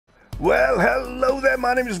Well, hello there,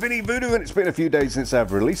 my name is Vinny Voodoo, and it's been a few days since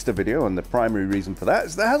I've released a video, and the primary reason for that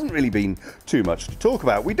is there hasn't really been too much to talk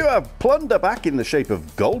about. We do have plunder back in the shape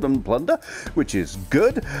of golden plunder, which is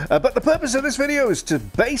good, but the purpose of this video is to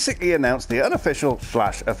basically announce the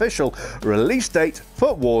unofficial/official release date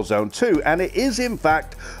for Warzone 2, and it is in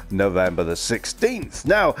fact November the 16th.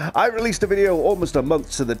 Now, I released a video almost a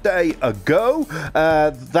month to the day ago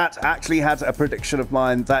that actually had a prediction of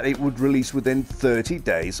mine that it would release within 30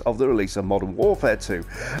 days of the release of Modern Warfare 2.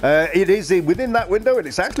 It is within that window, and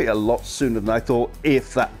it's actually a lot sooner than I thought,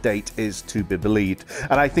 if that date is to be believed.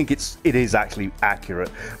 And I think it is actually accurate.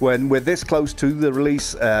 When we're this close to the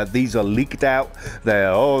release, these are leaked out.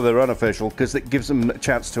 They're unofficial, because it gives them a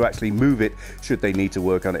chance to actually move it should they need to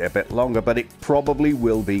work on it a bit longer. But it probably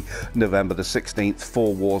will be November the 16th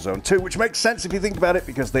for Warzone 2, which makes sense if you think about it,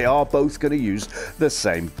 because they are both going to use the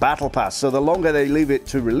same battle pass. So the longer they leave it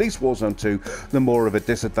to release Warzone 2, the more of a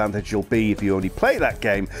disadvantage you'll be if you only play that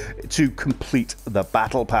game to complete the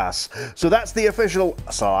battle pass. So that's the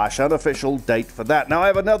official/unofficial date for that. Now, I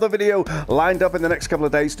have another video lined up in the next couple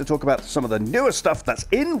of days to talk about some of the newer stuff that's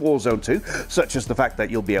in Warzone 2, such as the fact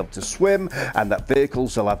that you'll be able to swim, and that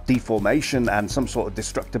vehicles will have deformation and some sort of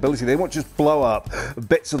destructibility. They won't just blow up.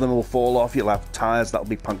 Bits of them will fall off. You'll have tires that'll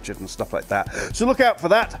be punctured and stuff like that. So look out for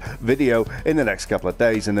that video in the next couple of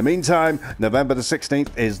days. In the meantime, November the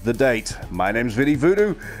 16th is the date. My name's Vinny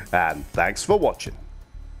Voodoo, and thanks for watching.